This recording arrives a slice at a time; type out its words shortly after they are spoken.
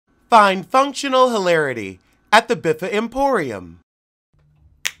Find functional hilarity at the Biffa Emporium.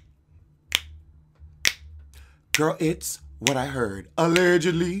 Girl, it's what I heard.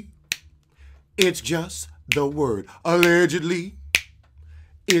 Allegedly, it's just the word. Allegedly,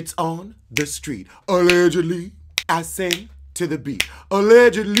 it's on the street. Allegedly, I sing to the beat.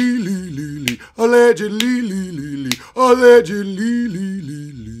 Allegedly, lee, lee, lee. Allegedly, lee, lee, lee. Allegedly, lee,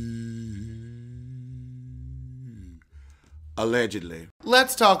 lee, lee. Allegedly.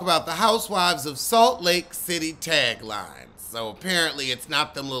 Let's talk about the Housewives of Salt Lake City tagline. So apparently it's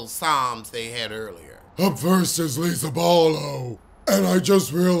not them little psalms they had earlier. Up first is Lisa Barlow, and I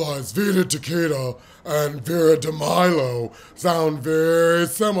just realized Vita Takeda and Vera DeMilo sound very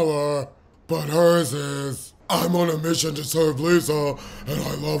similar, but hers is, I'm on a mission to serve Lisa, and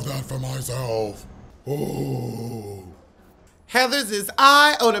I love that for myself. Oh. Heather's is,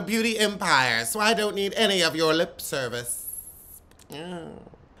 I own a beauty empire, so I don't need any of your lip service.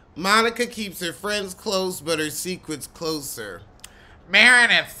 Monica keeps her friends close, but her secrets closer.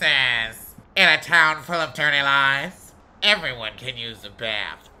 Meredith says, in a town full of dirty lies, everyone can use a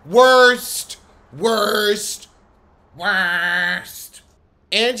bath. Worst, worst, Worst.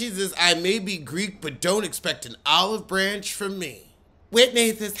 Angie says, I may be Greek, but don't expect an olive branch from me.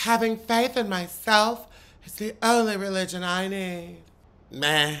 Whitney says, having faith in myself is the only religion I need.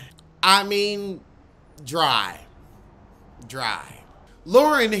 Meh. I mean, dry. Dry.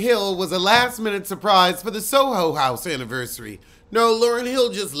 Lauryn Hill was a last-minute surprise for the Soho House anniversary. No, Lauryn Hill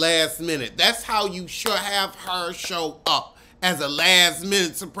just last minute. That's how you should have her show up, as a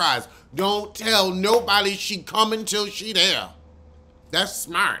last-minute surprise. Don't tell nobody she coming till she there. That's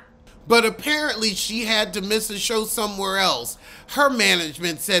smart. But apparently she had to miss a show somewhere else. Her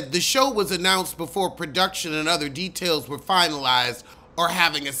management said the show was announced before production and other details were finalized or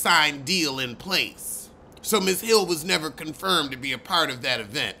having a signed deal in place. So Ms. Hill was never confirmed to be a part of that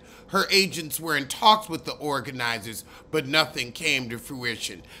event. Her agents were in talks with the organizers, but nothing came to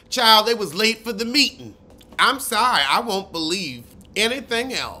fruition. Child, they was late for the meeting. I'm sorry, I won't believe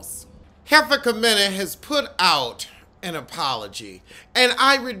anything else. Heifer Kamena has put out an apology, and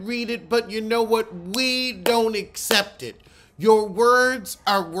I would read it, but you know what? We don't accept it. Your words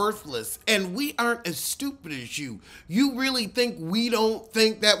are worthless, and we aren't as stupid as you. You really think we don't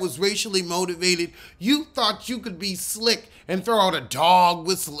think that was racially motivated? You thought you could be slick and throw out a dog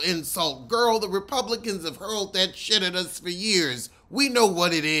whistle insult. Girl, the Republicans have hurled that shit at us for years. We know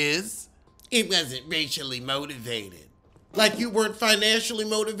what it is. It wasn't racially motivated. Like you weren't financially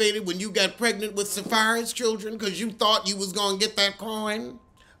motivated when you got pregnant with Sapphira's children because you thought you was going to get that coin?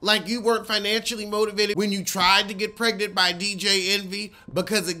 Like you weren't financially motivated when you tried to get pregnant by DJ Envy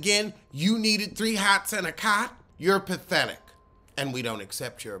because, again, you needed 3 hots and a cot? You're pathetic, and we don't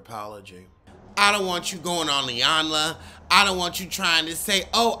accept your apology. I don't want you going on Lianla. I don't want you trying to say,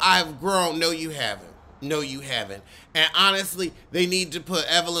 oh, I've grown. No, you haven't. No, you haven't. And honestly, they need to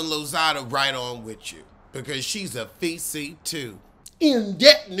put Evelyn Lozada right on with you because she's a feces too. In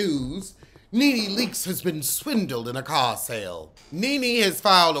debt news, Nene Leakes has been swindled in a car sale. Nene has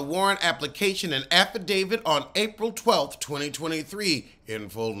filed a warrant application and affidavit on April 12th, 2023 in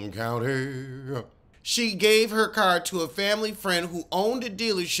Fulton County. She gave her car to a family friend who owned a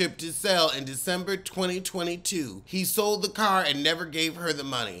dealership to sell in December 2022. He sold the car and never gave her the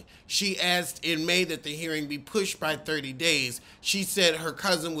money. She asked in May that the hearing be pushed by 30 days. She said her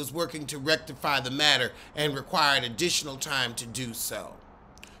cousin was working to rectify the matter and required additional time to do so.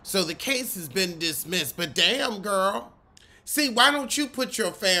 So the case has been dismissed, but damn, girl. See, why don't you put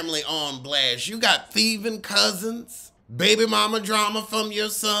your family on blast? You got thieving cousins, baby mama drama from your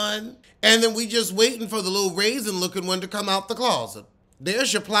son, and then we just waiting for the little raisin-looking one to come out the closet.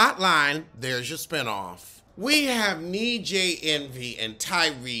 There's your plot line. There's your spinoff. We have DJ Envy and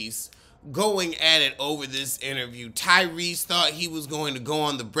Tyrese going at it over this interview. Tyrese thought he was going to go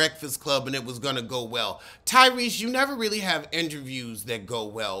on The Breakfast Club and it was going to go well. Tyrese, you never really have interviews that go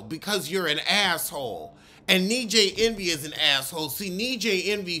well because you're an asshole. And DJ Envy is an asshole. See, DJ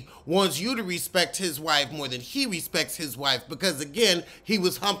Envy wants you to respect his wife more than he respects his wife because, again, he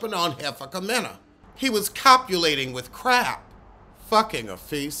was humping on Heifer Kamena. He was copulating with crap. Fucking a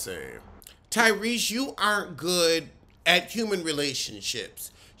face. Tyrese, you aren't good at human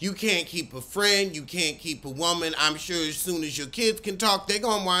relationships. You can't keep a friend. You can't keep a woman. I'm sure as soon as your kids can talk, they're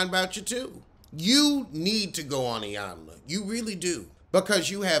going to whine about you too. You need to go on Iyanla. You really do. Because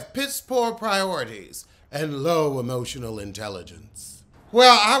you have piss-poor priorities and low emotional intelligence.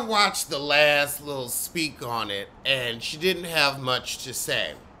 Well, I watched the last little speak on it, and she didn't have much to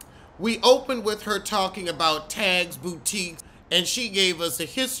say. We opened with her talking about Tag's Boutique And she gave us a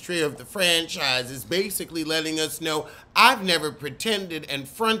history of the franchises, basically letting us know I've never pretended and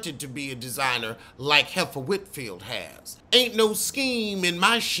fronted to be a designer like Heifer Whitfield has. Ain't no scheme in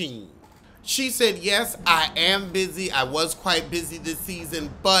my sheen. She said, yes, I am busy. I was quite busy this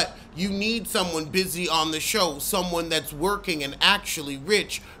season, but you need someone busy on the show, someone that's working and actually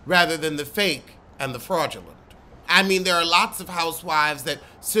rich rather than the fake and the fraudulent. I mean, there are lots of housewives that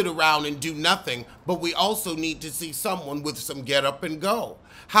sit around and do nothing, but we also need to see someone with some get up and go.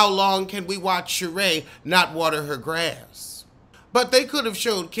 How long can we watch Sheree not water her grass? But they could have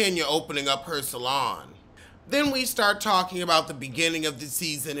showed Kenya opening up her salon. Then we start talking about the beginning of the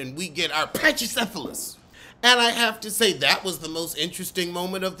season and we get our pachycephalus. And I have to say that was the most interesting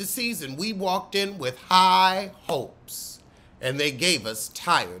moment of the season. We walked in with high hopes and they gave us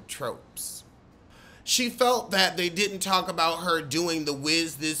tired tropes. She felt that they didn't talk about her doing The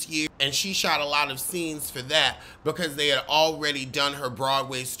Wiz this year, and she shot a lot of scenes for that because they had already done her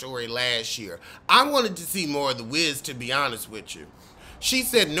Broadway story last year. I wanted to see more of The Wiz, to be honest with you. She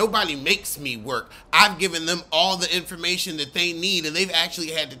said, nobody makes me work. I've given them all the information that they need, and they've actually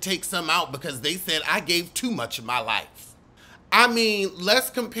had to take some out because they said I gave too much of my life. I mean,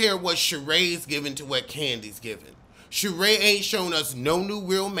 let's compare what Sheree's given to what Candy's given. Sheree ain't shown us no new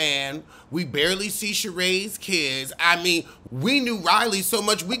real man. We barely see Sheree's kids. I mean, we knew Riley so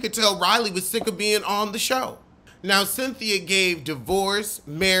much we could tell Riley was sick of being on the show. Now, Cynthia gave divorce,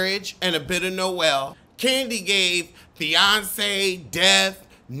 marriage, and a bit of Noel. Candy gave fiance, death,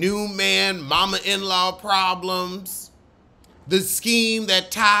 new man, mama-in-law problems. The scheme that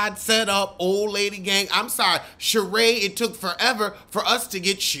Todd set up, old lady gang. I'm sorry, Sheree, it took forever for us to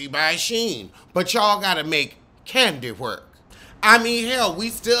get She by Sheen. But y'all gotta make Candy work. I mean, hell, we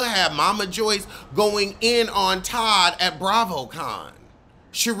still have Mama Joyce going in on Todd at BravoCon.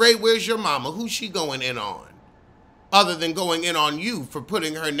 Sheree, where's your mama? Who's she going in on? Other than going in on you for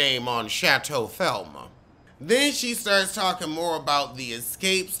putting her name on Chateau Thelma. Then she starts talking more about the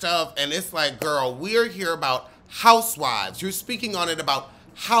escape stuff, and it's like, girl, we're here about housewives. You're speaking on it about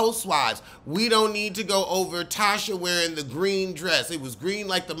housewives. We don't need to go over Tasha wearing the green dress. It was green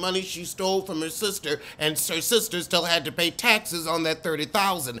like the money she stole from her sister, and her sister still had to pay taxes on that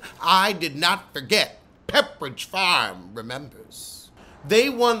 $30,000. I did not forget. Pepperidge Farm remembers. They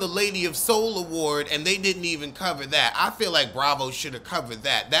won the Lady of Soul Award, and they didn't even cover that. I feel like Bravo should have covered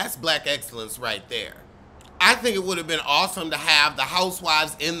that. That's Black excellence right there. I think it would have been awesome to have the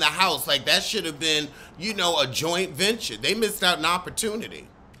housewives in the house. Like, that should have been, you know, a joint venture. They missed out an opportunity.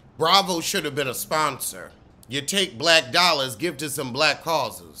 Bravo should have been a sponsor. You take black dollars, give to some black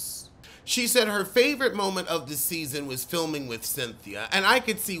causes. She said her favorite moment of the season was filming with Cynthia, and I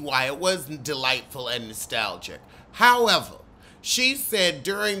could see why. It was delightful and nostalgic. However, she said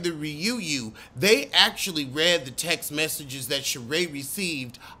during the reunion, they actually read the text messages that Sheree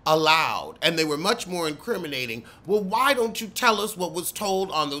received aloud, and they were much more incriminating. Well, why don't you tell us what was told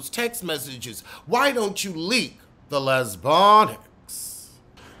on those text messages? Why don't you leak the lesbonics?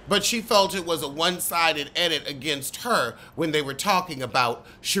 But she felt it was a one-sided edit against her when they were talking about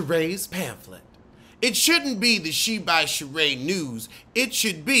Sheree's pamphlet. It shouldn't be the She by Sheree news. It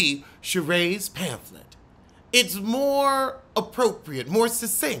should be Sheree's pamphlet. It's more appropriate, more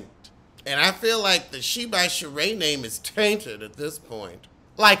succinct. And I feel like the She by Sheree name is tainted at this point.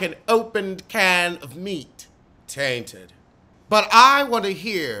 Like an opened can of meat. Tainted. But I want to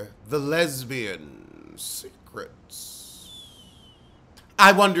hear the lesbian secrets.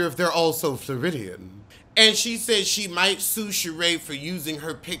 I wonder if they're also Floridian. And she said she might sue Sheree for using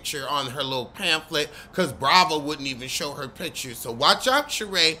her picture on her little pamphlet because Bravo wouldn't even show her picture. So watch out,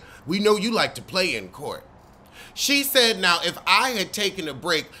 Sheree. We know you like to play in court. She said, now, if I had taken a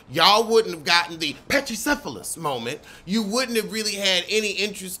break, y'all wouldn't have gotten the pachycephalus moment. You wouldn't have really had any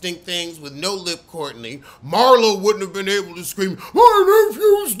interesting things with no lip Courtney. Marlo wouldn't have been able to scream, my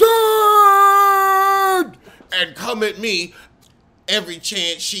nephew's dead! And come at me every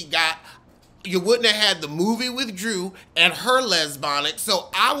chance she got. You wouldn't have had the movie with Drew and her lesbonic. So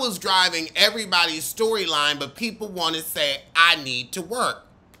I was driving everybody's storyline, but people want to say, I need to work.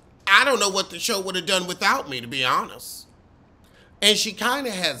 I don't know what the show would have done without me, to be honest. And she kind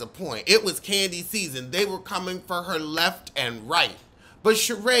of has a point. It was Candy season. They were coming for her left and right. But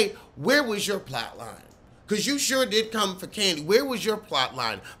Sheree, where was your plot line? Because you sure did come for Candy. Where was your plot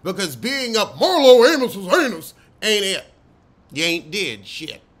line? Because being up Marlo Amos's anus ain't it. You ain't did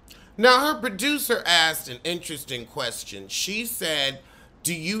shit. Now, her producer asked an interesting question. She said,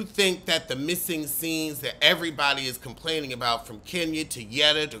 Do you think that the missing scenes that everybody is complaining about, from Kenya to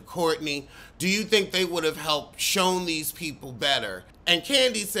Yetta to Courtney, do you think they would have helped shown these people better? And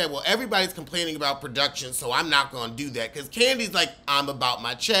Candy said, well, everybody's complaining about production, so I'm not going to do that. Because Candy's like, I'm about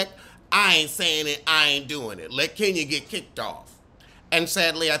my check. I ain't saying it. I ain't doing it. Let Kenya get kicked off. And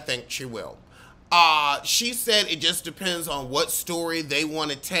sadly, I think she will. She said it just depends on what story they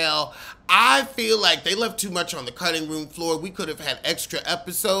want to tell. I feel like they left too much on the cutting room floor. We could have had extra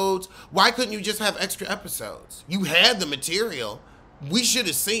episodes. Why couldn't you just have extra episodes? You had the material. We should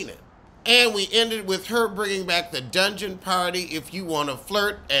have seen it. And we ended with her bringing back the dungeon party. If you want to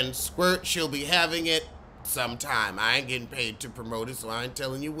flirt and squirt, she'll be having it sometime. I ain't getting paid to promote it, so I ain't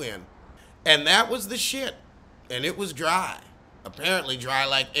telling you when. And that was the shit. And it was dry. Apparently dry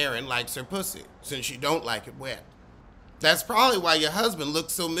like Erin likes her pussy, since you don't like it wet. That's probably why your husband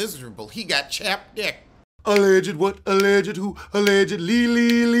looks so miserable. He got chapped dick. Alleged what? Alleged who?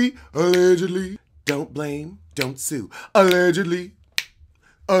 Allegedly, allegedly. Don't blame, don't sue. Allegedly,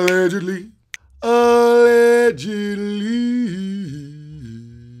 allegedly, allegedly.